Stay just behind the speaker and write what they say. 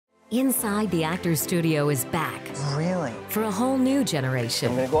Inside the Actors Studio is back Really? for a whole new generation.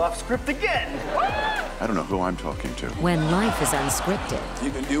 I'm gonna go off script again. I don't know who I'm talking to. When life is unscripted,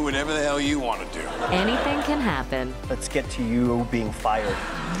 You can do whatever the hell you want to do. anything can happen. Let's get to you being fired.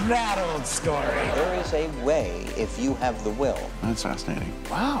 That old story. There is a way if you have the will. That's fascinating.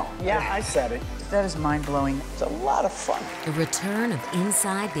 Wow. Yeah, I said it. That is mind-blowing. It's a lot of fun. The return of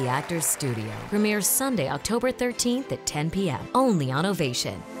Inside the Actors Studio premieres Sunday, October 13th at 10 p.m. only on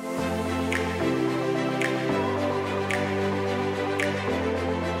Ovation.